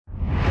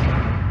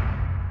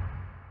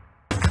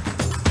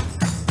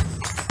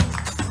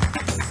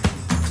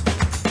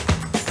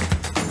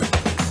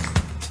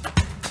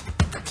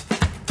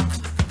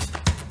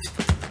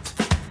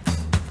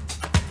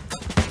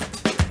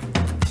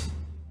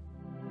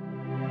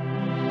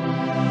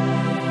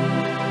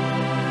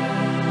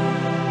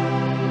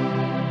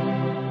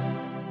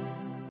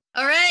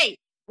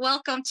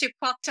Welcome to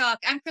KwokTalk.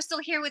 I'm Crystal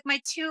here with my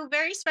two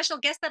very special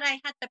guests that I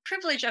had the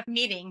privilege of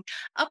meeting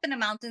up in the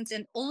mountains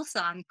in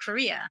Ulsan,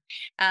 Korea,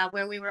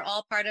 where we were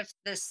all part of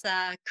this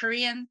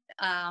Korean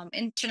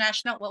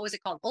international, what was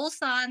it called?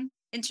 Ulsan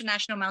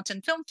International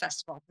Mountain Film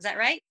Festival. Is that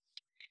right?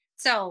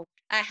 So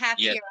I have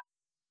Yeah, here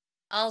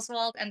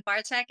Oswald and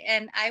Bartek,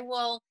 and I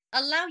will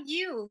allow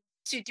you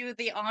to do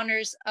the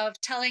honors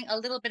of telling a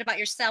little bit about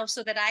yourself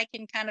so that I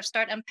can kind of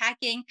start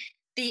unpacking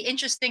the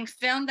interesting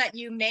film that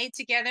you made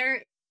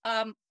together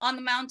on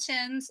the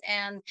mountains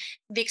and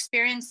the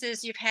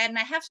experiences you've had. And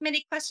I have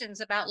many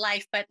questions about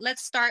life, but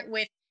let's start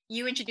with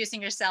you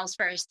introducing yourselves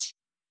first.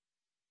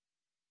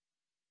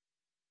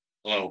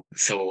 hello.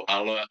 So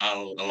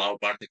I'll allow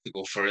Bartek to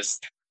go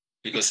first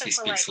You're because so he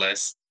polite. speaks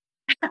less.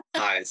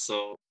 Hi,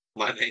 so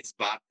my name's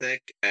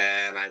Bartek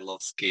and I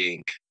love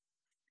skiing.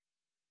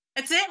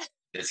 That's it.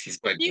 That's his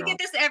You get background.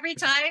 this every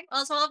time,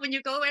 Oswald, when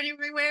you go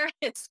anywhere.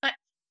 It's like,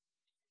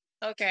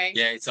 okay.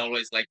 Yeah, it's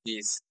always like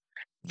this.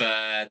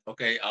 But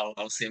okay,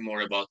 I'll say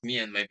more about me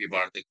and maybe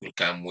Bartek will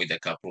come with a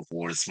couple of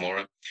words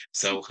more.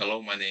 So hello,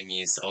 my name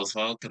is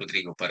Oswald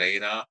Rodrigo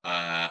Pereira.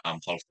 I'm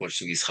half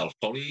Portuguese, half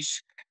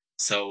Polish.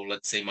 So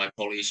let's say my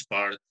Polish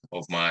part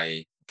of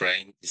my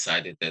brain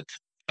decided that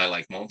I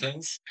like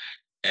mountains.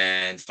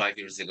 And 5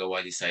 years ago,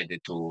 I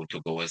decided to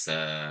go as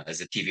a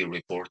TV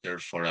reporter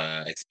for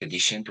a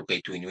expedition to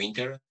K2 in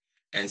winter.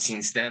 And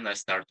since then, I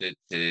started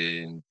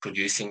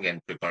producing and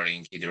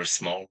preparing either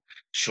small,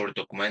 short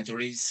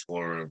documentaries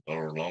or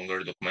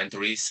longer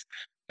documentaries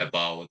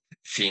about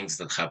things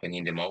that happen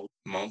in the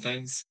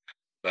mountains.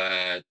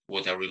 But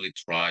what I really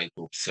try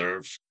to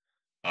observe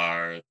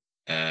are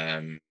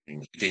the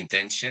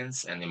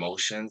intentions and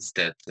emotions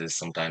that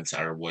sometimes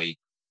are awake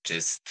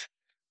just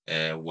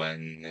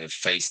when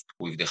faced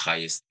with the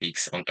highest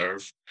peaks on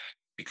Earth,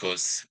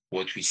 because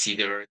what we see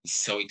there is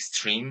so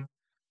extreme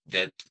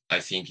that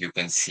I think you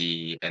can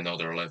see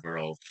another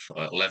level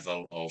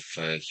of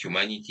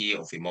humanity,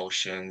 of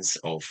emotions,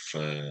 of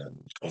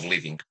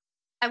living.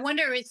 I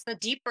wonder it's the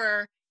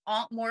deeper,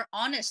 more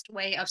honest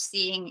way of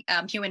seeing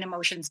human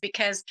emotions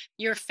because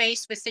you're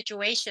faced with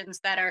situations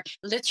that are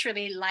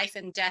literally life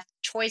and death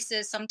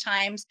choices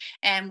sometimes.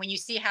 And when you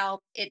see how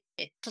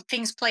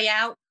things play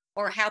out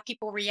or how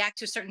people react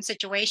to certain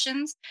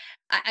situations,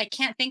 I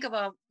can't think of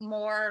a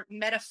more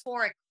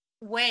metaphoric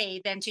way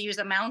than to use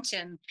a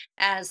mountain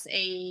as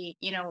a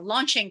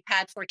launching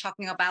pad for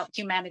talking about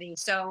humanity.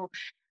 So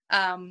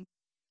um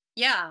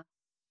yeah,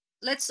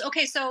 let's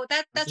okay, so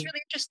that's Mhm.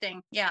 really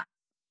interesting. Yeah.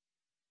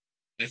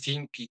 I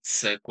think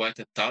it's quite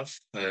a tough,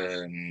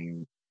 I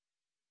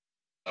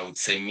would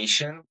say,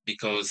 mission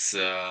because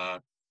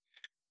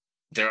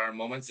there are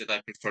moments that I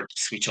prefer to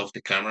switch off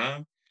the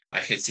camera. I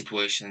had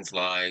situations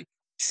like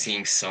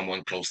seeing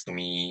someone close to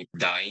me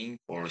dying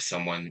or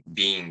someone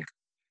being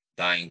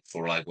dying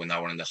for like 1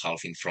 hour and a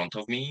half in front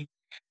of me.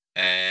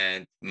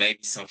 And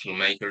maybe some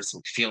filmmakers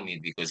would film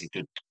it because it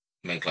would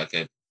make like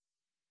a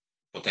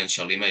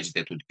potential image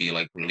that would be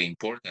like really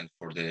important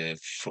for the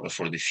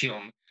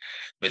film.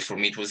 But for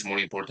me, it was more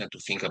important to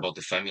think about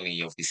the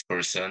family of this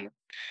person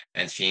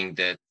and think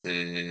that,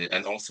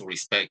 and also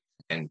respect.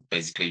 And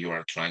basically, you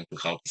are trying to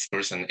help this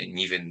person. And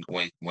even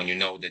when you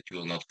know that you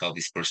will not help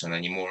this person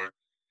anymore,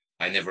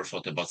 I never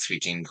thought about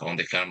switching on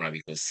the camera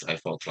because I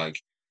felt like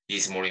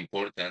it's more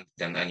important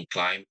than any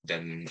climb,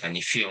 than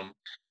any film.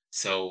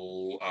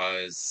 So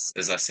as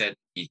I said,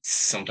 it's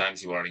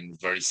sometimes you are in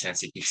very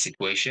sensitive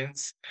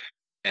situations,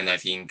 and I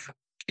think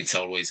it's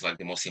always like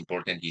the most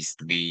important is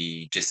to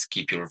be just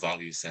keep your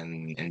values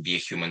and be a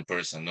human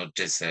person, not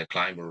just a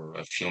climber or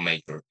a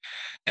filmmaker.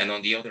 And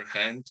on the other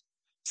hand,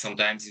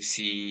 sometimes you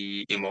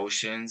see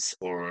emotions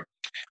or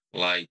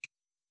like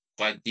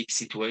quite deep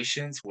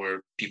situations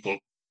where people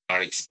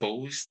are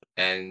exposed,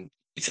 and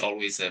it's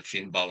always a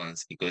thin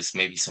balance because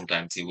maybe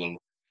sometimes you will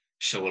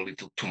show a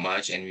little too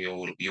much and you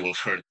will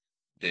hurt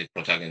the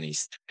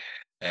protagonist.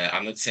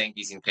 I'm not saying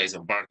this in case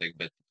of Bartek,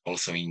 but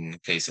also in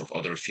case of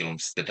other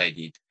films that I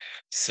did.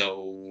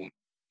 So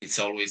it's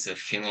always a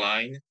thin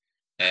line,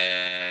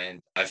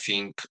 and I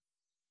think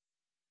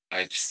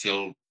I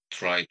still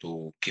try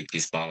to keep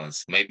this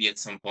balance. Maybe at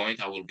some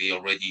point I will be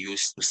already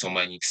used to so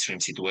many extreme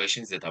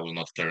situations that I will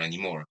not care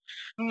anymore.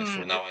 But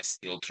for Mm. now, I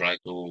still try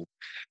to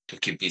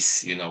keep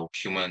this,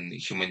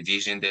 human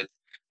vision that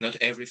not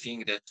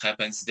everything that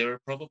happens there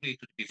probably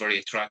could be very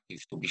attractive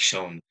to be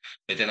shown.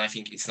 But then I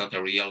think it's not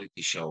a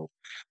reality show.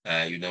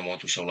 You don't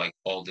want to show like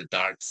all the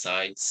dark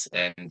sides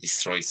and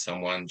destroy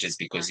someone just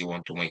because you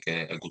want to make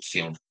a good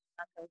film.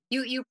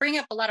 You bring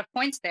up a lot of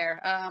points there.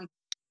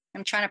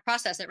 I'm trying to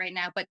process it right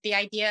now, but the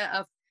idea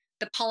of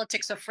the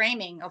politics of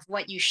framing of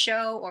what you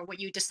show or what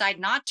you decide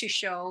not to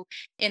show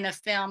in a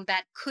film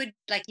that could,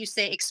 like you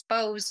say,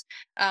 expose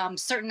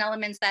certain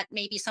elements that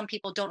maybe some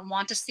people don't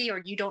want to see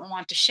or you don't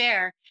want to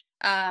share.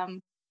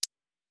 Um,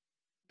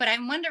 but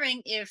I'm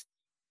wondering if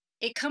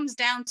it comes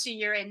down to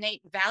your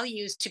innate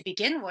values to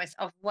begin with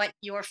of what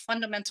your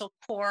fundamental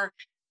core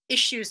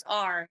issues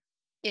are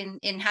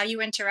in how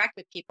you interact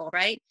with people,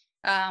 right?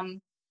 um,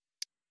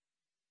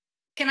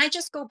 can I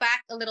just go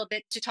back a little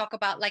bit to talk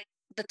about like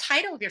the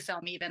title of your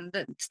film, even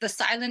the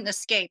silent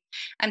escape.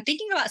 I'm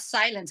thinking about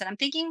silence, and I'm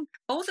thinking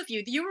both of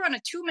you. You were on a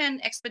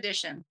two-man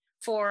expedition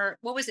for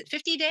what was it,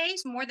 50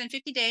 days? More than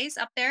 50 days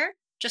up there,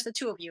 just the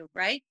two of you,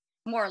 right?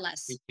 More or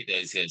less. It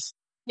is, yes.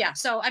 Yeah.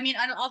 So I mean,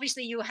 and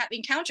obviously you have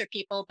encountered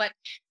people, but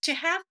to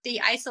have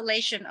the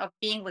isolation of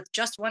being with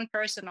just one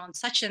person on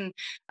such an,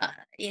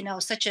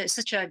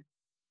 such a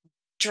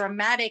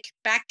dramatic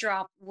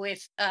backdrop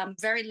with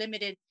very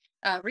limited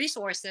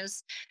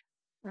resources,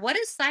 what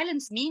does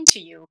silence mean to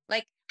you?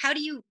 Like, how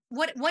do you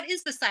what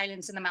is the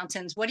silence in the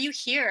mountains? What do you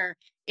hear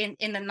in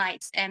the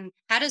nights, and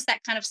how does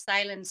that kind of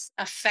silence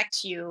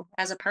affect you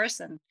as a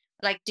person?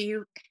 Like,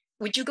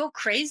 would you go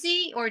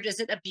crazy, or is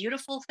it a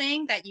beautiful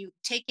thing that you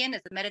take in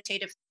as a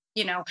meditative,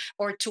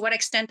 or to what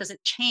extent does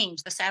it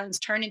change the silence,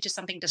 turn into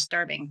something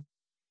disturbing?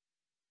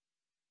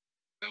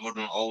 I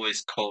wouldn't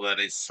always call that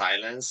a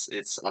silence.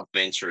 It's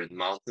adventure in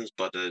mountains,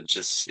 but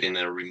just in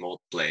a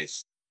remote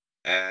place.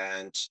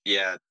 And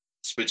yeah,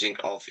 switching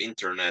off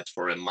internet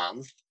for a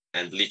month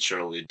and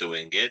literally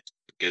doing it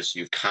because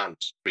you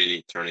can't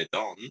really turn it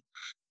on.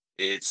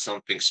 It's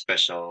something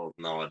special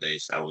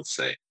nowadays, I would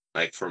say.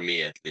 Like for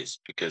me at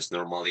least, because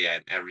normally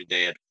I'm every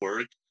day at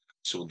work.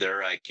 So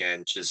there I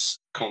can just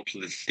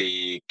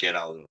completely get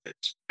out of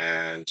it.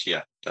 And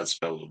yeah, that's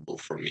valuable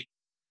for me.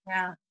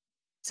 Yeah.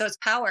 So it's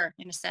power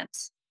in a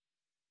sense.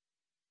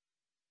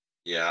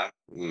 Yeah,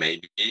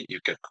 maybe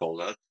you could call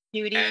that.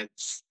 Beauty. And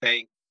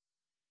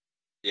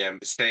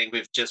staying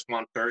with just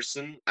one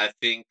person, I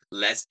think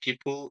less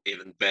people,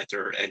 even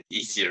better and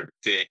easier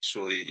to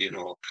actually,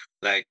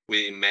 like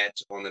we met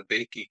on a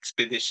big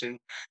expedition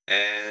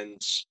and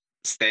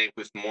staying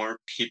with more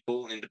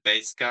people in the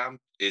base camp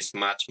is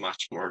much,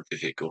 much more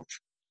difficult.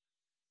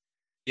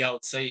 Yeah, I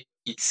would say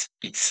it's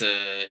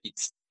a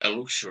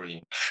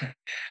luxury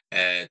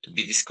to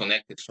be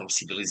disconnected from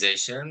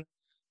civilization.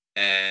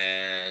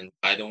 And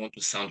I don't want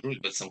to sound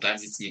rude, but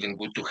sometimes it's even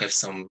good to have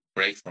some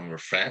break from your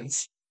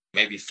friends,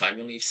 maybe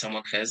family if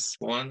someone has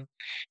one.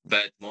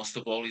 But most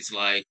of all is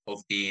like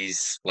of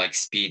these like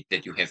speed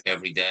that you have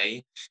every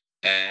day.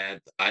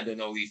 And I don't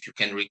know if you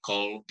can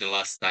recall the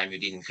last time you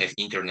didn't have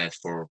internet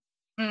for,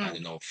 I Mm.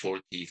 don't know,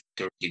 40,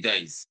 30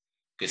 days.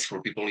 Because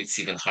for people, it's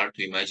even hard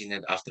to imagine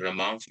that after a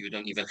month, you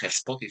don't even have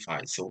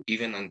Spotify. So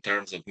even in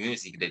terms of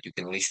music that you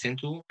can listen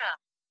to, Yeah.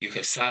 you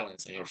have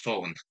silence on your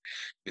phone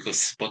because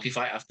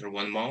Spotify after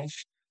 1 month,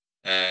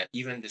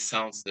 even the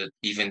sounds that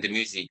even the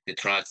music, the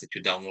tracks that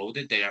you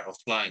downloaded, they are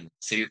offline,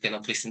 so you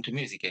cannot listen to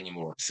music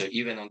anymore. So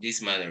even on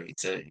this matter,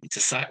 it's a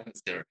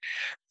silence there.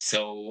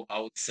 So I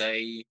would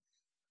say,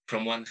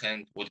 from one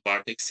hand, what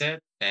Bartek said,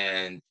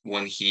 and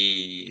when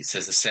he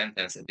says a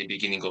sentence at the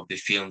beginning of the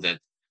film that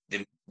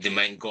the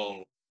main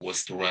goal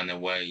was to run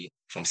away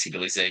from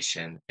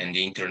civilization and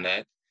the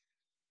internet,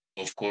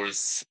 of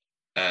course,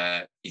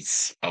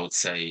 it's, I would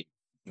say,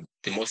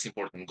 the most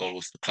important goal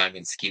was to climb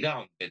and ski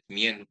down. But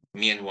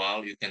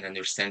meanwhile, you can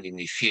understand in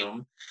the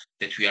film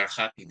that we are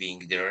happy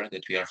being there,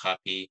 that we are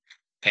happy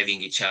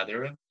having each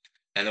other.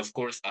 And of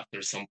course,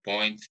 after some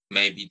point,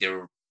 maybe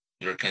there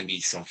can be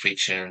some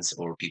frictions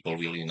or people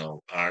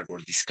will, argue or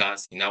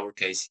discuss. In our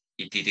case,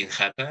 it didn't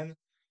happen.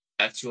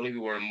 Actually, we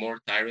were more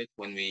tired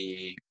when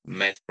we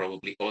met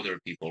probably other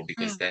people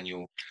because Mm. then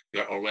you're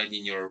already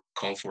in your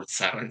comfort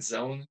silent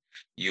zone.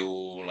 You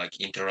like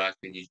interact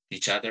with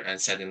each other,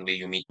 and suddenly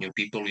you meet new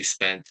people. We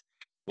spent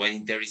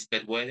when there is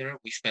bad weather,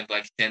 we spent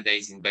like 10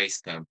 days in base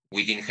camp.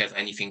 We didn't have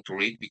anything to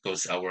read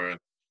because our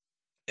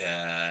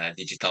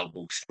digital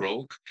books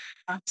broke.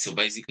 Uh, So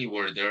basically,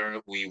 we're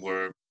there. We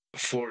were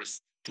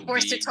forced to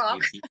Forced to be talk.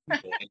 with these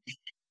people. And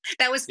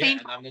That was yeah, and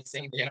painful.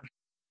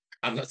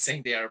 I'm not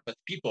saying they are bad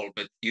people,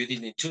 but you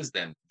didn't choose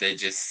them. They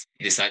just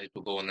decided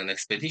to go on an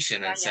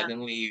expedition, Yeah, and yeah.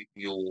 suddenly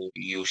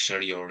you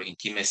share your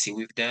intimacy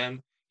with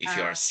them. If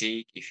you Uh, are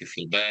sick, if you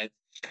feel bad,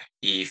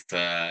 if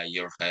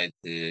your head,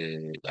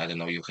 I don't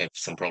know, you have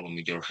some problem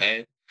with your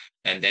head,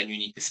 and then you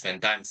need to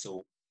spend time. So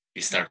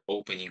you yeah, start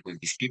opening with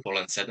these people,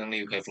 and suddenly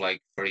you have like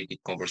very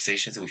deep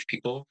conversations with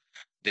people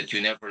that you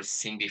never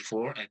seen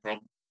before, and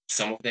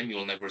some of them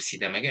you'll never see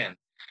them again.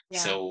 yeah.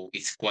 So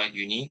it's quite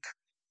unique.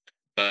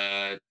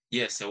 But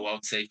yeah, so I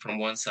would say from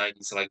one side,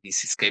 it's like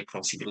this escape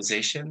from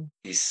civilization,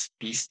 this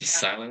peace, this Yeah.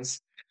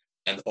 silence.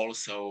 And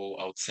also,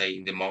 I would say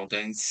in the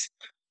mountains,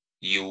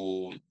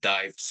 you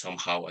dive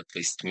somehow, at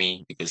least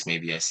me, because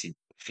maybe I see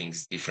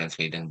things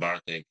differently than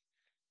Bartek,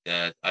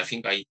 that I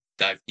think I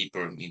dive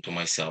deeper into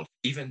myself.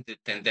 Even the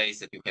 10 days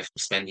that you have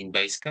to spend in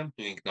base camp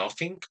doing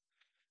nothing,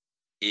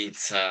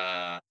 it's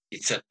a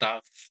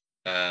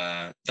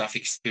tough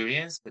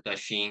experience, but I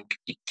think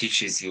it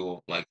teaches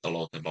you like a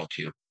lot about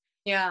you.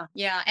 Yeah,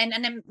 yeah, and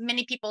then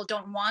many people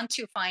don't want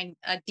to find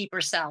a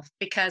deeper self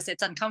because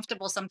it's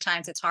uncomfortable.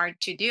 Sometimes it's hard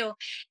to do,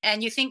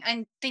 and you think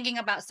and thinking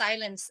about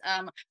silence.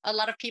 A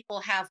lot of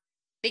people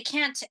they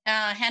can't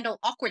handle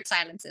awkward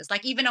silences,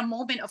 like even a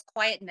moment of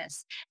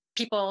quietness.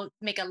 People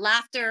make a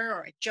laughter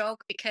or a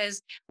joke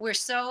because we're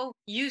so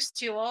used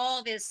to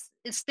all this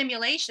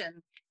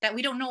stimulation that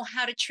we don't know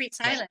how to treat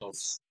Small silence.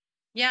 talks.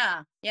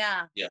 Yeah,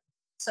 yeah. Yeah.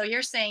 So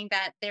you're saying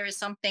that there is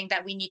something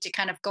that we need to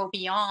kind of go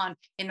beyond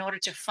in order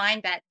to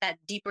find that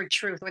deeper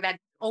truth, or that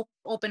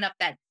open up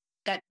that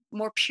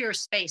more pure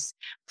space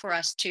for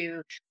us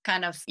to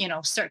kind of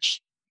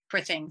search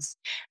for things.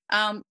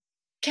 Um,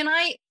 can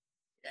I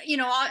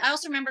I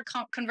also remember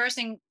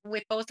conversing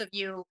with both of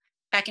you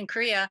back in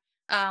Korea.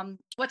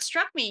 What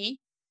struck me,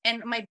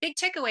 and my big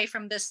takeaway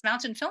from this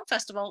mountain film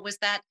festival, was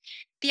that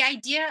the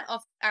idea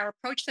of our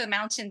approach to the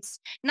mountains,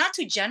 not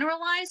to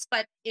generalize,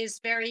 but is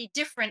very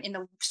different in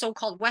the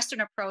so-called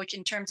Western approach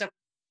in terms of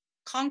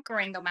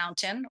conquering the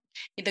mountain,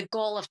 the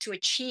goal of to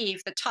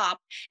achieve the top,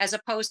 as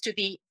opposed to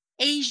the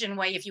Asian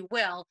way, if you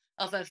will,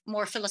 of a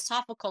more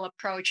philosophical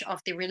approach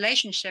of the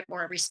relationship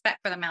or respect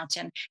for the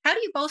mountain. How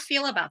do you both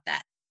feel about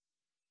that?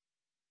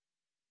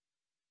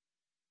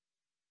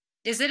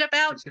 Is it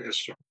about Yeah,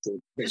 sure.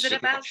 is it Question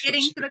about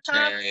getting options. to the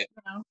top? Uh, You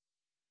know?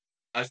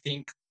 I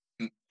think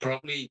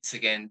probably it's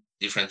again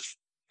different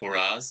for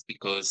us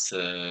because,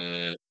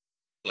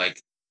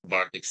 like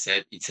Bartek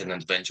said, it's an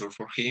adventure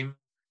for him,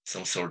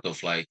 some sort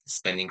of like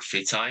spending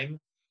free time.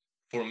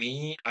 For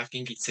me, I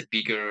think it's a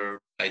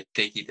bigger, I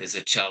take it as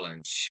a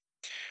challenge.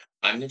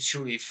 I'm not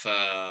sure if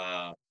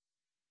I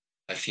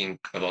think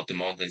about the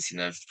mountains in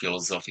a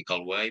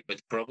philosophical way,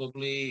 but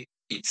probably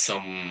it's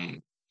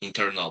some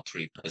internal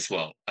trip as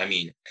well. I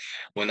mean,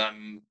 when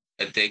I'm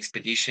at the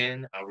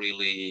expedition,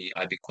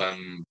 I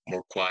become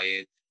more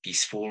quiet,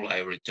 peaceful. I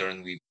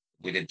return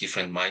with a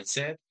different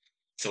mindset.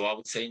 So I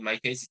would say in my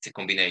case, it's a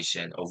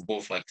combination of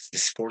both, like the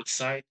sports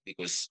side,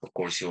 because of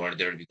course you are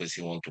there because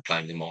you want to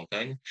climb the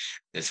mountain.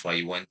 That's why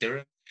you went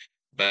there.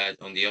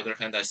 But on the other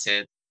hand,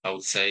 I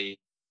would say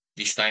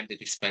this time that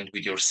you spend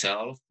with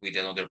yourself, with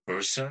another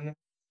person,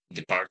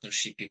 the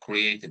partnership you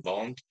create, the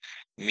bond,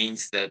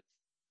 means that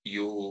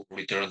you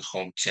return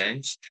home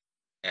changed.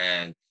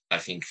 And I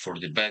think for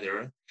the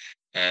better.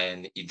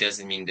 And it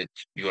doesn't mean that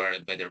you are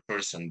a better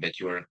person, but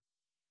you are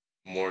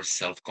more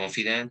self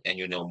confident and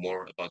you know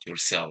more about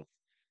yourself.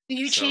 Do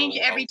you change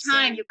So I every would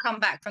time say you come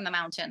back from the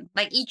mountain,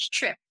 like each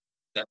trip?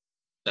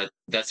 that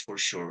that's for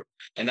sure.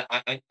 And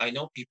I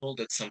know people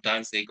that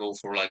sometimes they go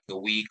for like a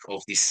week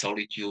of this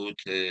solitude.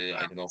 I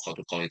Yeah, don't know how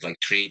to call it, like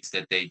treats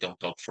that they don't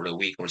talk for a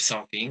week or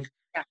something.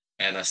 yeah,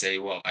 And I say,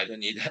 well, I don't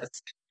need that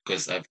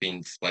because I've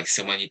been like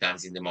so many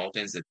times in the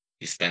mountains that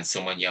you spend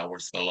so many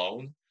hours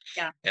alone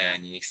yeah, yeah,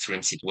 and in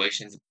extreme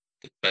situations.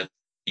 But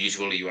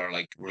usually you are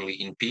like really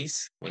in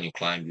peace when you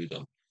climb. You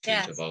don't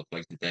think yes, about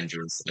like the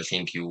dangers. I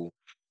think you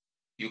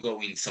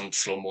go in some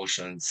slow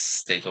motion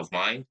state of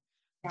mind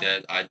yeah.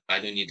 that I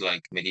don't need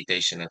like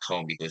meditation at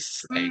home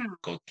because I Mm,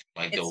 got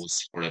my it's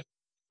dose for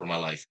my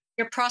life.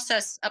 your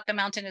process up the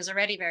mountain is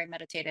already very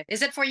meditative.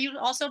 Is it for you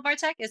also,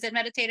 Bartek? Is it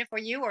meditative for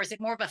you, or is it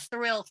more of a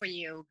thrill for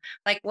you?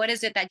 Like, what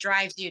is it that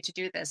drives you to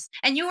do this?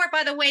 And you are,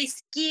 by the way,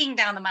 skiing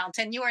down the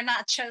mountain. You are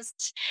not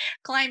just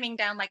climbing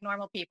down like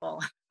normal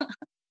people.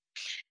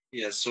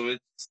 Yeah, so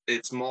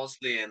it's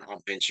mostly an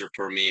adventure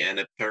for me and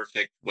a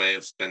perfect way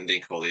of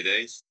spending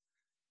holidays.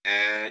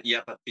 And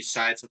yeah, but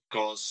besides, of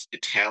course,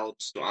 it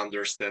helps to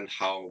understand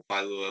how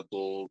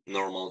valuable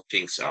normal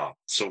things are.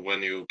 So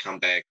when you come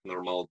back,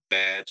 normal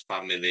bed,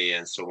 family,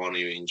 and so on,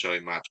 you enjoy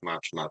much,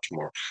 much, much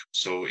more.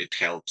 So it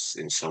helps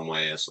in some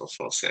way, as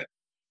Oswald said.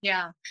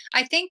 Yeah.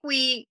 I think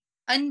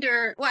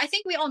I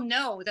think we all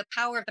know the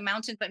power of the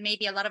mountain, but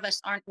maybe a lot of us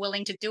aren't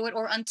willing to do it,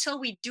 or until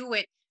we do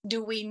it,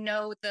 do we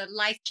know the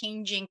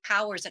life-changing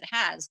powers it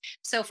has.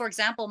 So for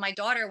example, my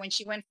daughter, when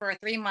she went for a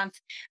 3-month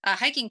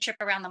hiking trip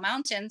around the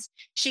mountains,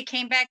 she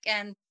came back,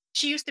 and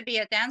she used to be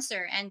a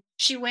dancer, and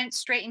she went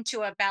straight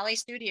into a ballet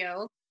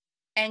studio,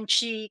 and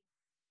she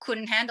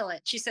couldn't handle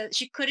it. She said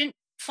she couldn't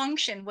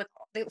function with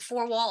the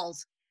four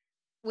walls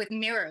with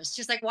mirrors.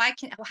 She's like,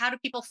 how do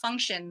people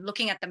function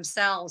looking at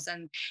themselves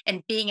and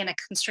being in a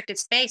constricted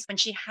space when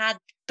she had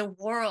the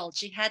world,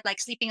 she had like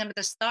sleeping under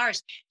the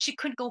stars. She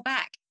could go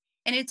back.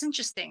 And it's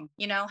interesting,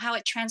 how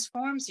it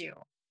transforms you.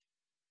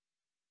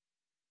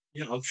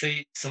 Yeah, I would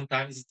say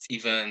sometimes it's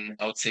even,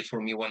 I would say for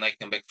me, when I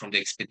come back from the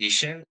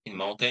expedition in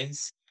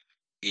mountains,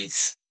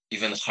 it's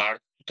even hard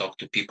to talk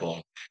to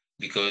people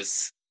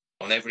because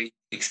on every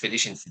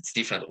expedition it's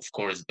different, of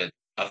course. But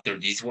after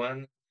this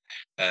one,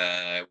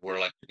 we're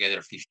like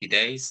together 50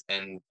 days.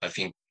 And I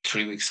think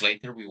 3 weeks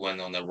later, we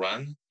went on a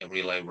run, a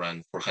relay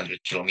run,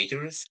 400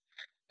 kilometers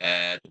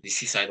to the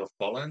seaside of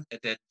Poland.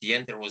 And at the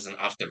end, there was an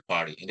after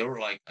party. And there were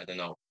like, I don't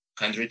know,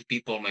 100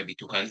 people, maybe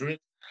 200.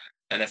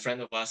 And a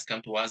friend of us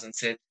came to us and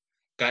said,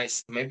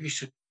 guys, maybe we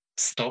should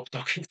stop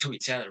talking to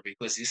each other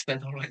because you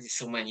spent already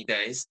so many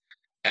days.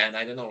 And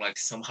I don't know, like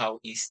somehow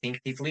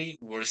instinctively,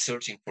 we're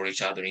searching for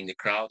each other in the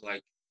crowd.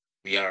 Like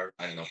we are,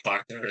 I don't know,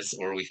 partners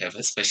or we have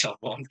a special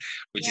bond,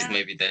 which is Yeah.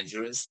 maybe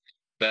dangerous.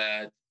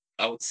 But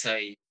I would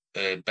say,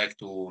 back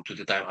to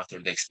the time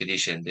after the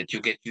expedition, that you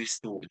get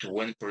used to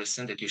one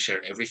person that you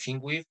share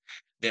everything with.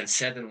 Then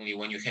suddenly,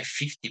 when you have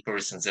 50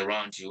 persons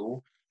around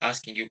you,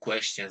 asking you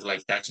questions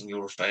like touching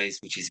your face,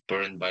 which is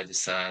burned by the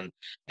sun,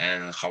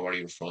 and how are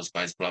your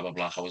frostbites, blah blah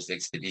blah. How was the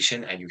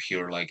expedition? And you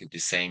hear like the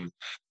same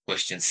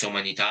question so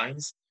many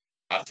times.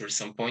 after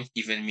some point,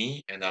 even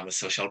me, and I'm a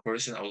social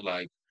person, I was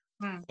like,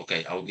 Mm.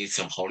 okay, I would need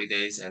some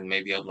holidays, and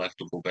maybe I'd like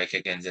to go back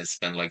again and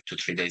spend like 2,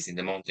 3 days in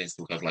the mountains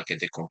to have like a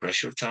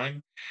decompression time.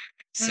 Mm.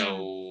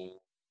 So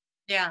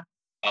Yeah.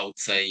 I would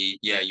say,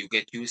 yeah, you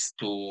get used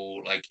to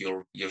like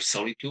your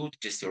solitude,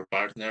 just your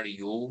partner,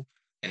 you,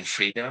 and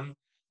freedom.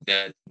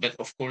 That, but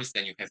of course,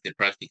 then you have the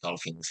practical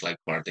things, like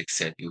Bartek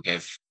said. You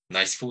have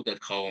nice food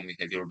at home. You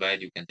have your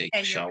bed. You can take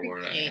Yeah, a you shower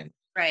appreciate. and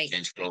Right.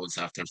 change clothes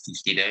after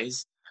 50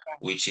 days, Yeah.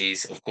 which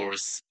is, of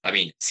course, I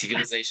mean,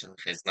 civilization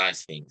has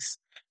nice things.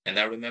 And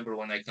I remember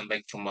when I come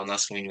back from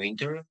Manaslu in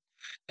winter,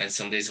 and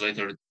some days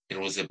later, it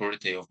was the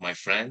birthday of my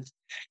friend,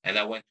 and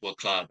I went to a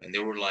club, and they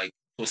were like,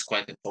 it was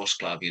quite a posh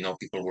club. You know,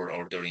 people were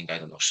ordering, I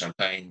don't know,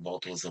 champagne,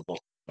 bottles of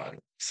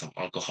some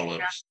alcohol or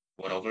Yeah.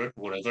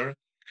 whatever.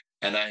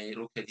 And I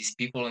looked at these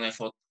people, and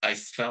I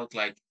felt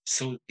like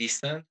so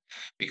distant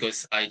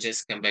because I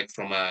just came back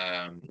from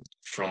a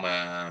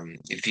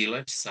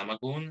village,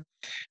 Samagun,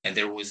 and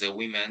there was a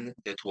woman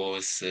that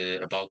was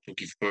about to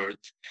give birth,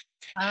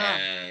 Oh,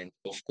 and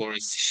of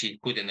course she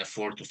couldn't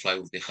afford to fly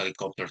with the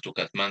helicopter to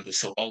Kathmandu,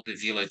 so all the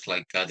village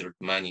like gathered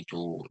money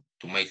to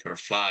make her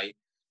fly.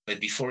 But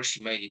before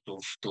she made it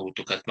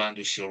to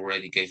Kathmandu, she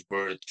already gave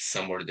birth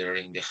somewhere there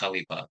in the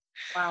helipad.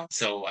 wow.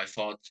 So I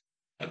thought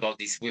about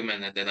these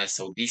women, and then I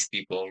saw these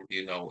people,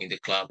 in the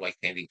club, like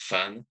having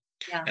fun,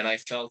 Yeah. and I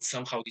felt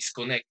somehow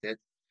disconnected.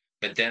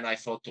 But then I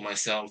thought to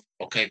myself,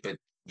 okay, but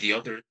the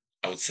other,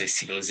 I would say,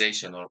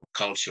 civilization or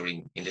culture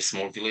in the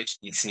small village,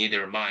 it's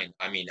neither mine.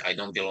 I mean, I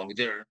don't belong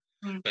there,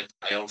 Mm. but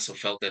I also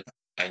felt that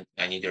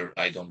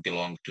I don't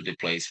belong to the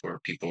place where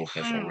people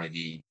have Mm.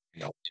 already,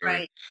 their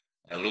Right.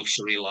 a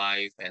luxury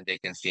life, and they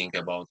can think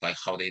about like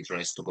how they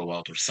dress to go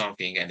out or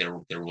something. And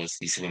there was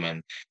this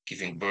woman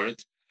giving birth.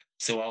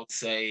 So I would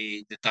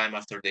say the time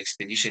after the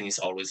expedition is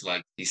always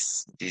like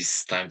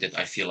this time that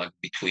I feel like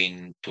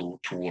between two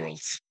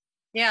worlds.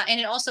 Yeah, and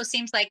it also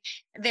seems like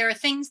there are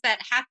things that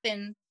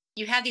happen.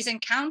 You have these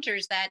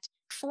encounters that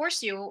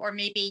force you, or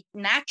maybe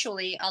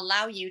naturally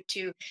allow you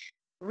to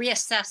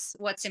reassess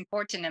what's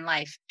important in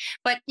life.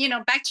 But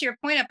back to your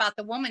point about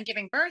the woman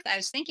giving birth, I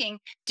was thinking,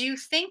 do you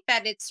think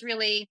that it's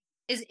really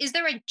is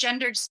there a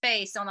gendered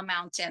space on the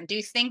mountain? Do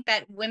you think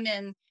that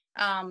women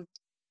um,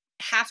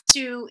 have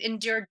to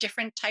endure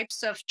different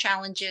types of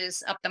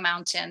challenges up the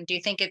mountain? Do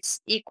you think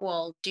it's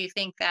equal? Do you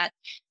think that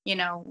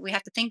we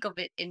have to think of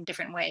it in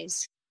different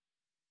ways?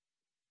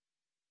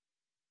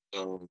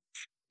 Um,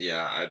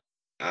 yeah,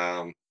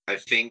 I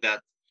think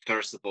that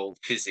first of all,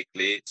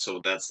 physically, so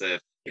that's a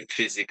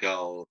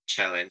physical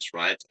challenge,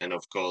 right? And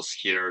of course,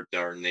 here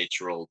there are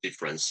natural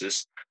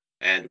differences,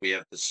 and we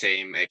have the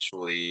same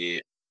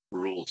actually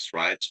rules,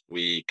 right?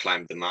 We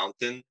climb the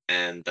mountain,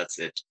 and that's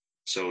it.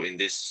 So in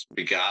this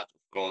regard,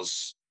 of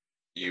course,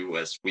 you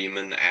as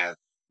women have,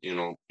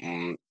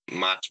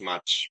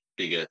 much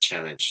bigger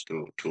challenge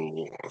to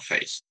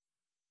face.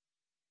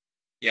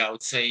 Yeah, I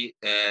would say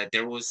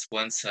there was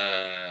once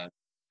a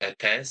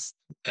test,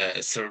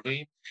 a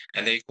survey,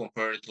 and they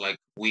compared like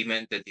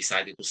women that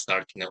decided to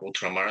start in an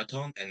ultra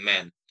marathon and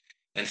men.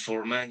 And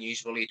for men,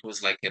 usually it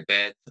was like a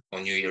bet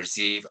on New Year's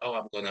Eve. Oh,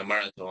 I'm gonna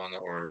marathon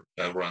or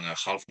run a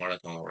half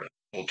marathon or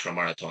ultra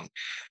marathon.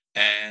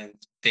 And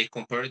they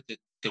compared that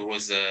there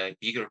was a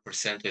bigger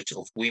percentage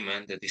of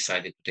women that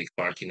decided to take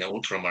part in an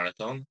ultra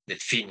marathon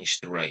that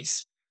finished the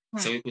race. Hmm.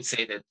 So we could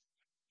say that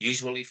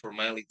usually for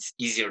male it's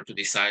easier to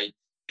decide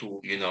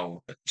to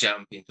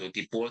jump into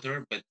deep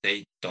water, but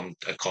they don't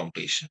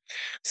accomplish.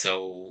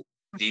 So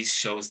this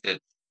shows that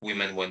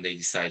women, when they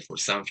decide for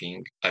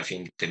something, I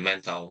think the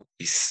mental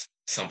is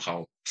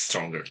somehow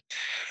stronger.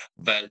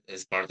 But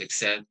as Bartek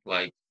said,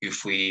 like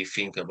if we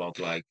think about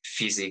like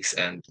physics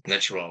and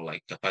natural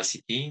like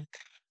capacity,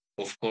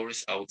 of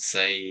course I would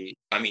say,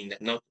 I mean,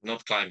 not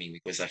climbing,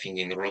 because I think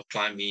in rock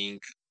climbing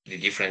the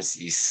difference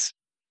is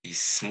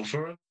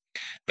smoother.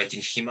 But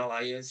in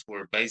Himalayas,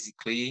 we're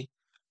basically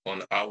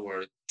on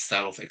our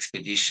style of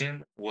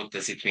expedition. What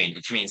does it mean?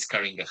 It means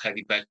carrying a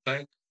heavy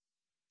backpack,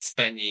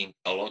 spending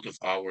a lot of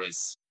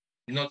hours,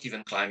 not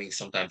even climbing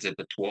sometimes,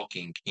 but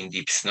walking in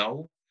deep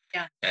snow,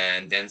 Yeah.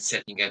 and then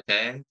setting a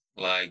tent,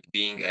 like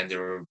being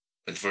under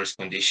adverse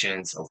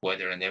conditions of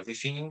weather and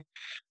everything.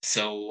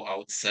 So I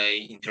would say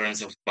in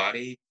terms of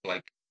body,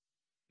 like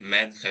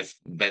men have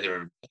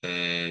better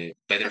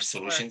For sure.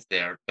 solutions.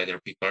 They are better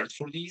prepared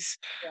for this.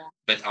 Yeah.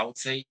 But I would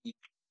say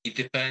it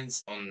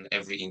depends on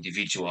every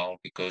individual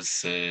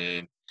because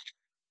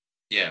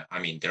yeah, I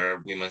mean there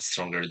are women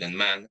stronger than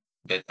men,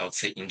 but I would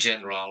say in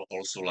general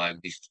also like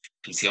the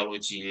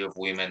physiology of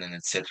women and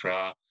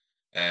etc.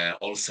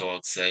 Also,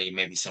 I'd say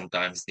maybe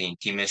sometimes the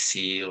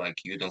intimacy, like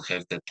you don't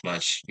have that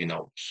much,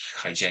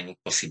 hygienic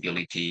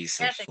possibilities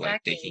of Yes,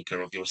 like taking exactly.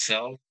 care of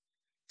yourself.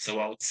 So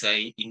I would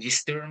say in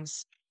these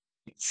terms,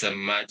 it's a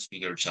much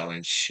bigger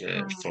challenge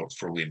Mm.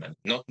 for women,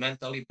 not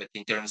mentally, but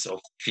in terms of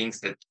things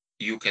that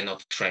you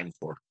cannot train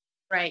for.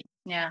 Right.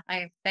 Yeah.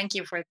 I thank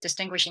you for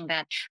distinguishing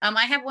that.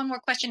 I have one more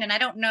question, and I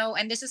don't know,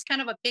 and this is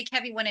kind of a big,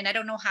 heavy one, and I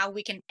don't know how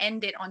we can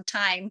end it on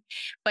time,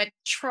 but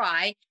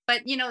try.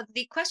 But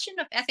the question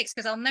of ethics,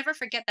 because I'll never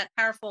forget that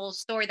powerful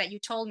story that you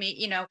told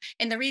me.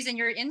 And the reason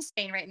you're in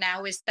Spain right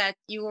now is that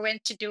you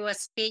went to do a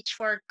speech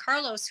for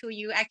Carlos, who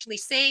you actually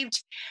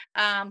saved,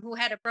 who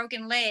had a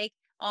broken leg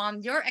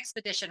on your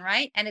expedition,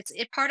 right? And it's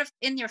part of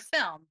in your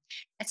film,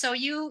 and so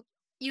you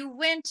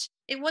went.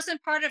 It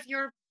wasn't part of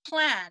your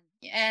plan,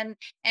 and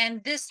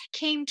this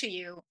came to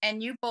you,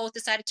 and you both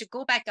decided to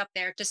go back up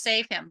there to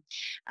save him,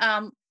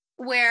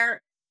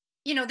 where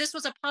this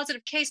was a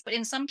positive case, but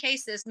in some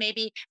cases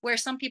maybe where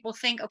some people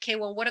think, okay,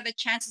 well, what are the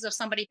chances of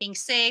somebody being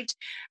saved?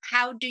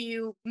 How do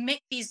you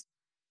make these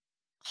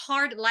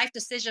hard life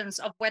decisions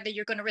of whether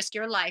you're going to risk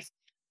your life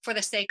for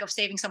the sake of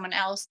saving someone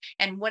else,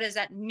 and what does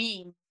that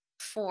mean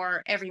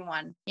for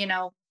everyone?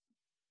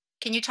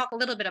 Can you talk a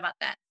little bit about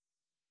that?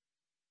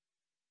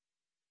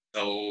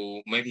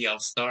 So maybe I'll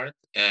start.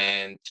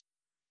 And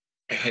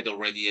I had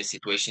already a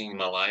situation in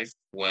my life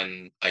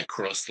when I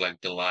crossed like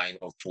the line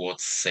of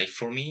what's safe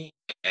for me,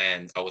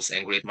 and I was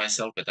angry at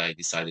myself, but I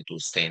decided to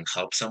stay and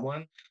help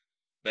someone.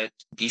 But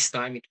this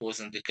time it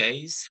wasn't the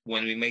case.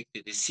 When we made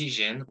the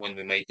decision,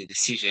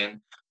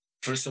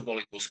 first of all,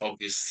 it was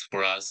obvious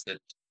for us that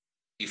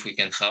if we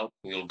can help,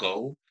 we'll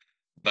go.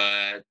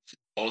 But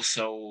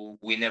also,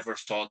 we never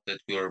thought that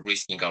we were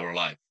risking our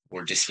life.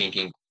 We're just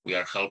thinking we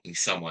are helping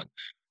someone.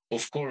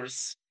 Of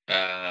course,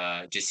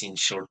 just in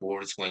short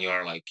words, when you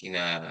are like in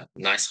a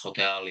nice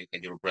hotel, you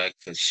get your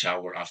breakfast,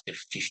 shower after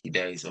 50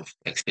 days of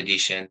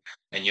expedition,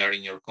 and you're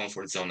in your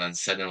comfort zone, and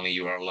suddenly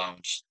you are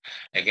launched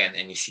again,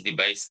 and you see the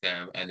base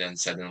camp, and then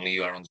suddenly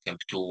you are on Camp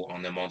 2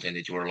 on the mountain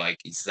that you were like,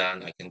 it's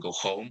done, I can go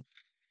home.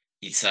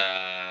 It's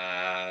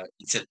a,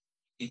 it's a,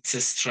 it's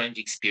a strange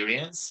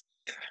experience,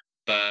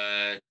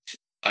 but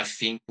I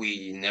think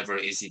we never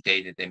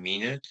hesitated a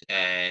minute.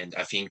 And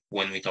I think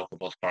when we talk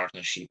about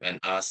partnership and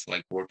us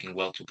like working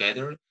well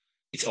together,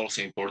 it's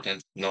also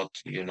important not,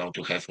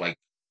 to have like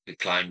the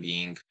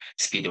climbing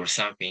speed or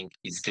something.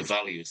 It's the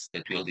values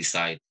that will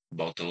decide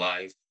about the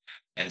life,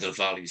 and the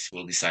values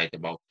will decide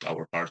about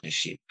our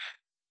partnership.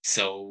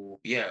 So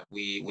yeah,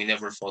 we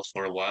never fought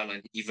for a while.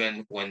 And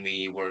even when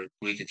we were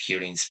greeted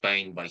here in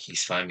Spain by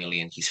his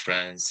family and his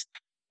friends,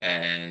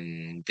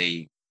 and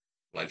they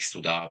like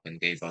stood up and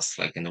gave us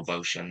like an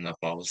ovation,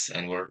 applause,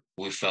 and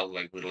we felt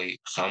like really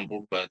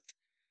humble, but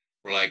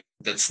we're like,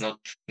 that's not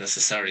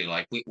necessary.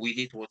 Like we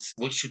did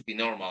what should be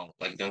normal.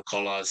 Like don't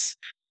call us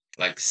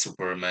like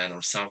Superman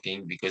or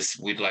something, because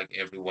we'd like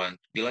everyone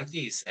to be like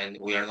this. And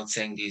we are not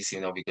saying this,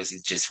 because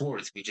it's just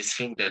words. We just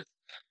think that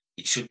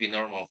it should be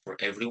normal for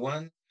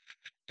everyone.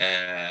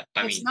 I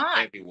It's mean, not.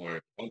 everywhere.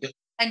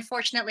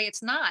 Unfortunately,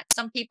 it's not.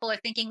 Some people are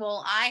thinking,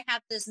 well, I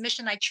have this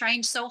mission I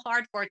trained so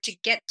hard for to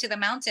get to the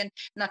mountain.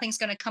 Nothing's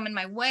going to come in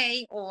my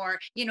way. Or,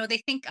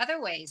 they think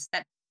other ways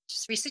that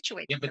just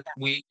resituate Yeah, for but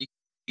them.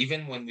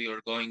 even when we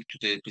were going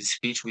to the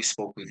speech, we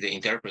spoke with the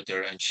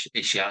interpreter, and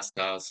she asked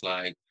us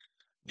like,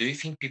 do you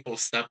think people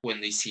stop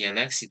when they see an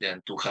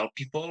accident to help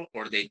people,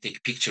 or they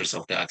take pictures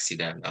of the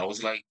accident? I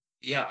was like,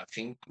 yeah, I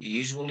think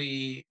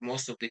usually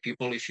most of the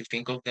people, if you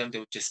think of them, they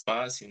would just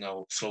pass,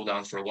 slow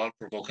down for a while,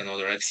 provoke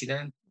another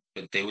accident,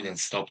 but they wouldn't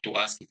stop to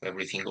ask if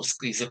everything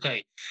is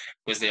okay,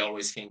 because they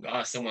always think,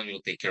 someone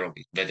will take care of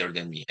it better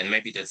than me. And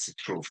maybe that's the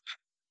truth.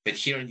 But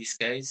here in this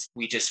case,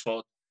 we just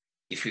thought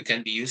if we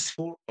can be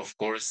useful, of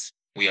course,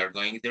 we are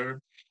going there.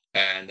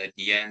 And at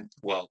the end,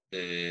 well,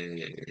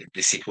 the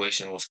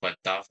situation was quite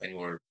tough, and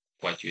we're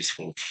quite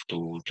useful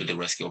to the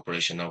rescue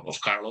operation of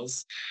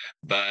Carlos.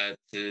 But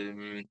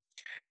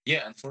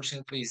yeah,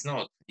 unfortunately, it's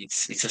not.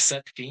 It's a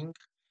sad thing,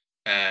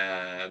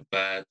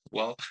 but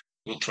well,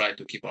 we'll try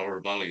to keep our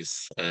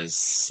values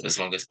as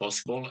long as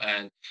possible.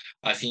 And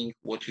I think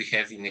what we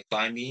have in the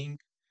climbing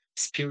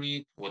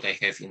spirit, what I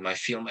have in my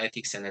film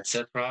ethics and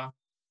etc.,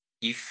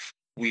 if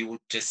we would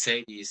just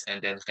say this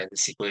and then had a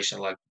situation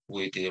like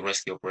with the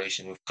rescue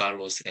operation with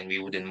Carlos, and we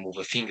wouldn't move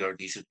a finger,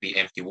 these would be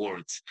empty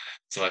words.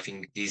 So I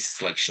think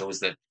this like shows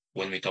that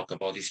when we talk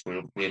about this,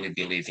 we really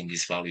believe in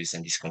these values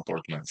and these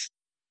comportments.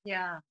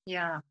 Yeah.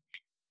 Yeah.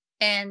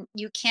 And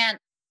you can't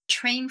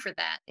train for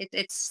that.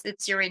 It's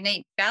your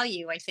innate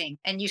value, I think.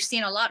 And you've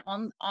seen a lot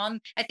on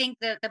I think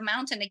the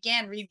mountain,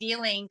 again,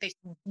 revealing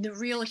the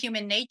real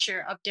human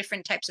nature of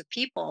different types of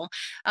people.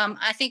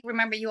 I think,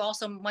 remember you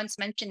also once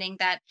mentioning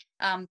that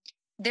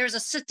there's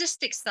a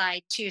sadistic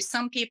side to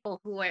some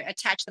people who are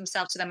attach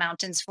themselves to the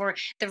mountains for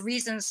the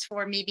reasons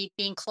for maybe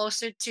being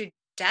closer to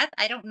death.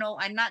 I don't know.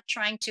 I'm not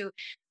trying to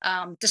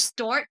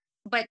distort,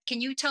 but can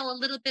you tell a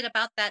little bit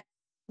about that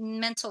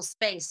mental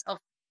space of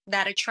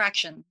that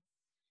attraction?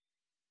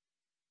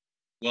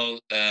 Well,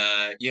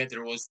 yeah,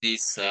 there was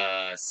this,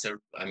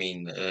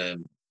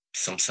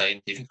 some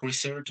scientific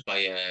research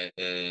by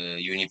a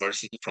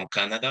university from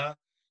Canada,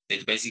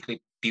 that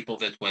basically people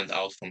that went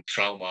out from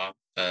trauma,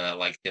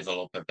 like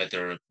develop a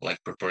better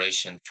like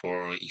preparation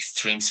for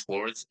extreme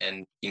sports,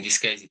 and in this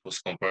case, it was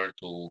compared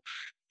to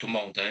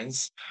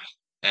mountains.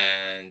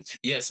 And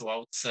yeah, so I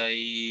would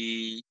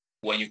say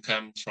when you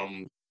come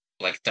from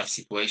like tough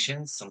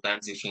situations,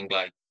 sometimes you think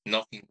like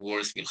nothing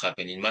worse will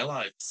happen in my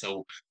life.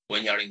 So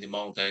when you are in the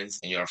mountains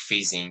and you are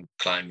freezing,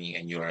 climbing,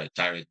 and you are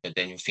tired, but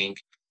then you think,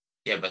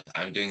 yeah, but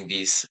I'm doing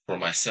this for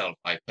myself.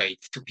 I paid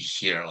to be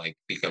here, like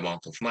big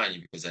amount of money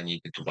because I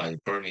needed to buy the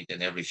permit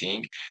and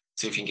everything.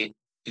 So you think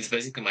it's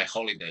basically my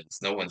holidays.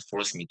 No one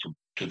forced me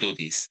to do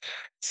this.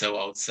 So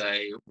I would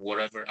say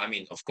whatever. I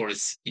mean, of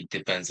course, it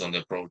depends on the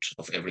approach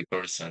of every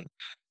person,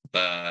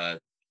 but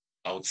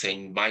I would say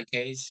in my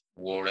case,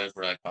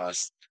 whatever I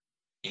passed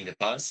in the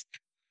past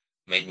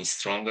made me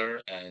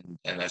stronger. And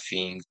I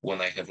think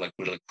when I have like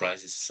real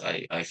crisis,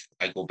 I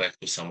go back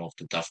to some of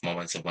the tough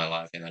moments of my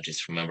life, and I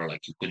just remember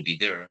like you could be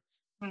there,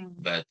 Mm.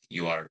 but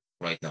you are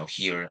right now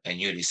here, and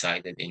you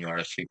decided, and you are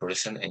a free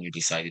person, and you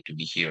decided to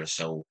be here.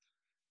 So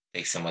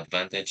take some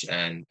advantage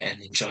and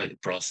enjoy the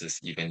process,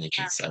 even if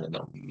it's, I don't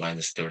know,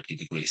 minus 30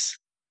 degrees.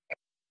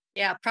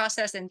 Yeah,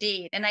 process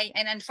indeed. And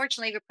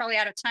unfortunately we're probably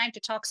out of time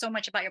to talk so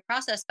much about your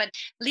process, but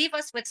leave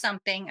us with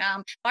something.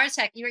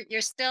 Bartek,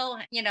 you're still,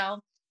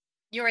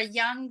 you're a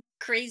young,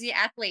 crazy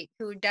athlete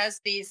who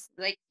does these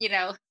like,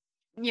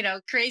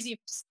 crazy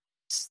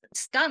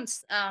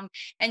stunts.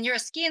 And you're a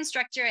ski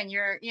instructor and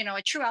you're,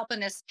 a true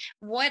alpinist.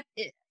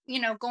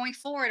 Going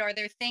forward, are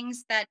there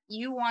things that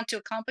you want to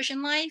accomplish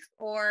in life,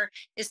 or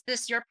is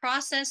this your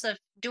process of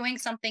doing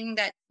something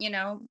that,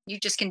 you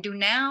just can do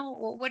now?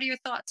 What are your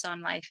thoughts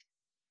on life?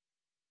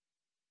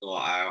 So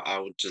I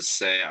would just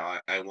say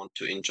I want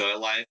to enjoy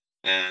life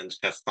and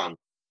have fun.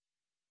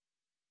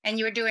 And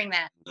you were doing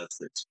that.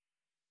 That's it.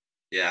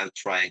 Yeah, I'm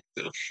trying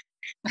to,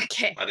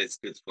 Okay. but it's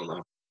good for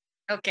now.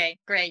 Okay,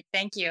 great.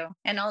 Thank you.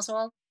 And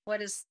Oswald,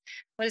 what is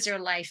your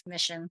life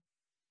mission?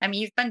 I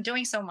mean, you've been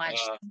doing so much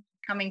Uh,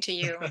 coming to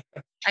you.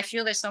 I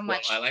feel there's so well,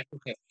 much. I like to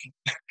have,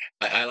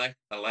 I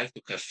like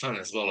to have fun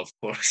as well, of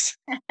course,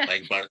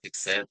 like Bartek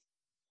said.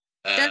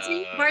 Does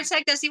he? Um,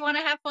 Bartek, does he want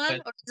to have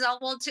fun? but Or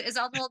is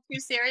Oswald too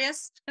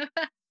serious?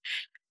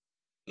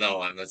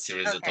 no, I'm not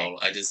serious at Okay. all.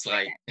 I just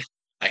like Okay.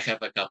 I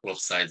have a couple of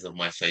sides of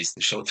my face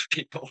to show to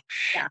people.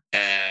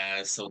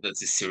 Yeah. So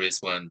that's a serious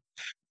one.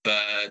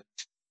 But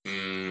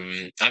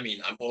I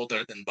mean, I'm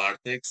older than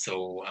Bartek,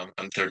 so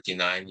I'm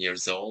 39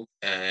 years old,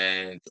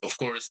 and of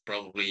course,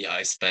 probably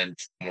I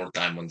spent more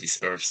time on this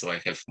earth, so I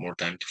have more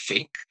time to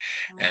think,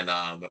 Mm. and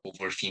I'm an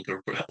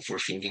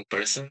overthinking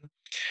person.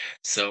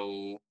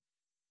 So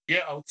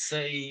yeah, I would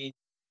say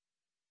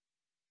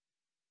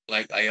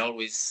like I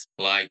always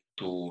like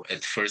to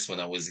at first when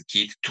I was a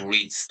kid to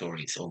read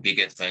stories of big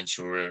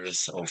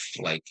adventurers of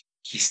like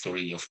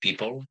history of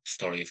people,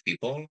 story of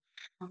people.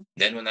 Mm.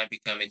 Then when I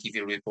become a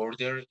TV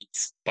reporter,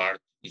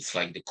 it's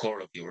like the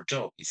core of your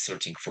job is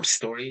searching for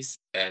stories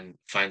and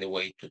find a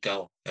way to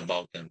tell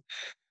about them.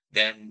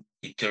 Then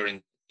it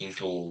turned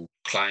into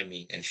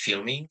climbing and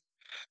filming.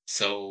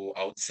 So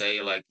I would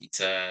say like it's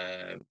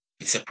a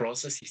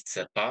process, it's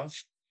a path.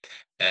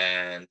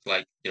 And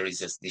like there is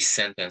just this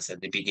sentence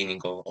at the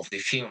beginning of the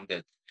film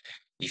that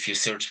if you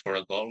search for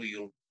a goal,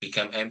 you'll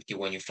become empty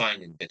when you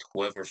find it, but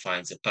whoever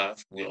finds a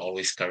path will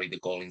always carry the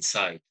goal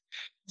inside.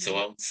 So Mm.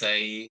 I would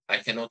say I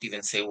cannot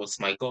even say what's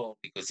my goal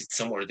because it's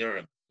somewhere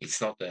there. It's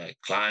not a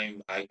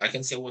climb. I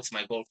can say what's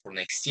my goal for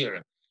next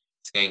year.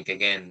 It's going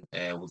again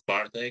with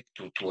Bartek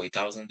to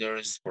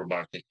 8,000ers for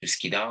Bartek to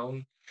ski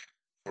down,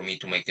 for me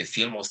to make a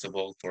film, most of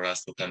all, for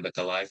us to come back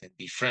alive and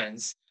be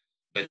friends.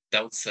 But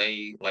I would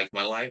say, like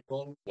my life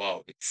goal,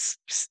 wow, it's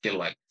still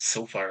like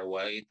so far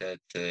away that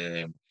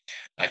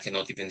I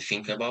cannot even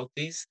think about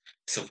this.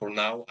 So for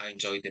now, I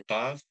enjoy the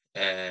path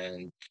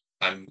and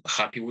I'm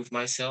happy with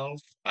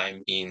myself.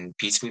 I'm in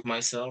peace with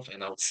myself.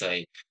 And I would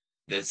say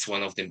that's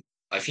one of the,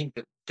 I think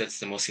that's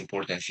the most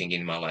important thing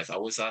in my life. I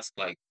was asked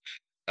like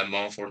a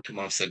month or 2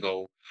 months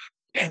ago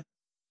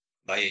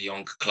by a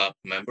young club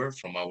member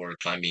from our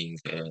climbing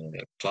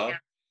club, Yeah.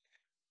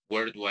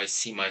 where do I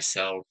see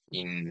myself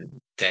in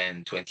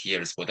 10, 20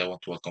 years, what I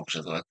want to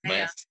accomplish like Yeah.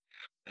 math.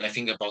 And I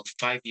think about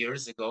 5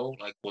 years ago,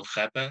 like what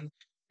happened.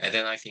 And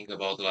then I think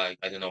about like,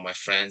 I don't know, my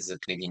friends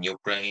that live in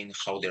Ukraine,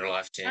 how their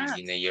life changed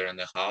in a Yes. year and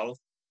a half,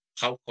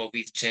 how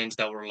COVID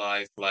changed our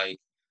life. Like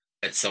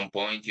at some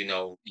point, you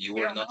We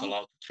were don't not know.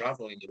 allowed to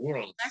travel in the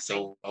world. Exactly.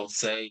 So I would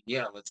say,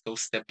 yeah, let's go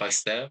step by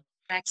step,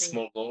 Exactly.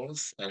 small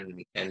goals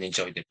and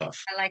enjoy the path.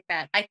 I like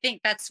that. I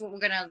think that's what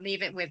we're going to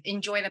leave it with.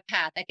 Enjoy the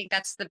path. I think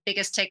that's the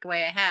biggest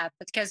takeaway I have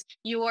because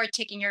you are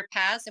taking your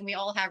paths and we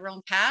all have our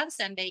own paths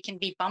and they can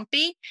be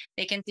bumpy,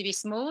 they can be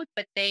smooth,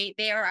 but they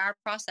are our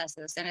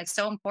processes and it's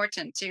so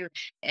important to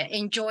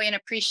enjoy and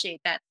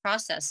appreciate that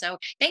process. So,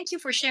 thank you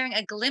for sharing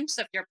a glimpse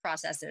of your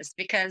processes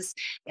because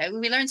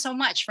we learn so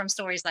much from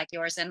stories like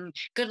yours and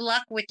good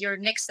luck with your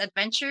next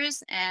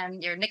adventures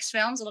and your next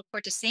films. I look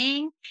forward to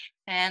seeing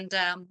and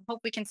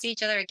hope we can see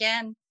each other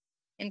again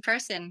in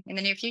person in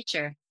the near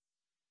future.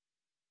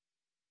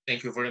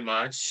 Thank you very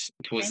much.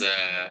 It was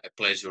Thank you. a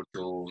pleasure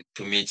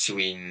to meet you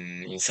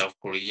in South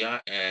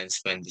Korea and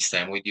spend this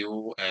time with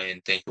you.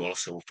 And thank you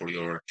also for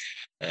your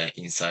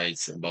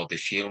insights about the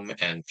film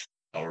and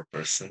our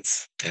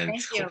persons. And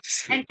Thank you. hope to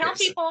see you in And tell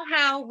person. people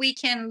how we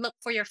can look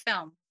for your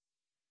film.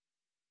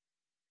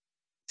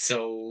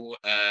 So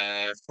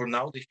for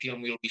now, the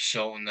film will be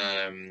shown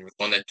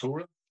on a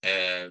tour,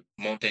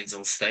 Mountains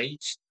on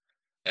Stage.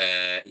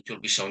 It will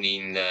be shown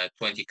in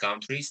 20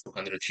 countries,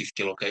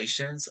 250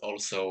 locations.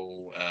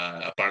 Also,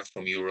 apart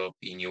from Europe,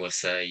 in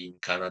USA, in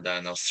Canada,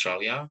 and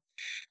Australia.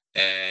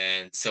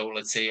 And so,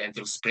 let's say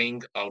until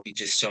spring, I'll be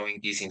just showing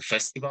these in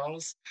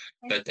festivals.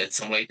 But at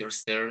some later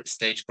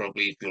stage,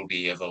 probably it will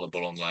be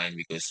available online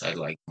because I'd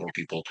like more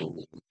people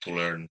to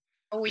learn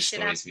Oh, we the should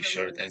stories we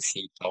shared absolutely. and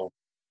see how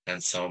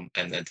handsome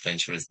and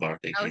adventurous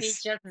Bartek Oh, he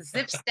is. just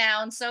zips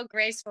down so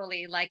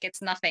gracefully, like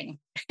it's nothing.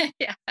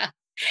 Yeah.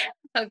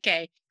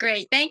 Okay,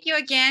 great. Thank you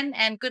again,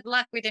 and good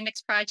luck with your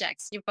next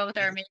projects. You both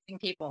are amazing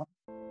people.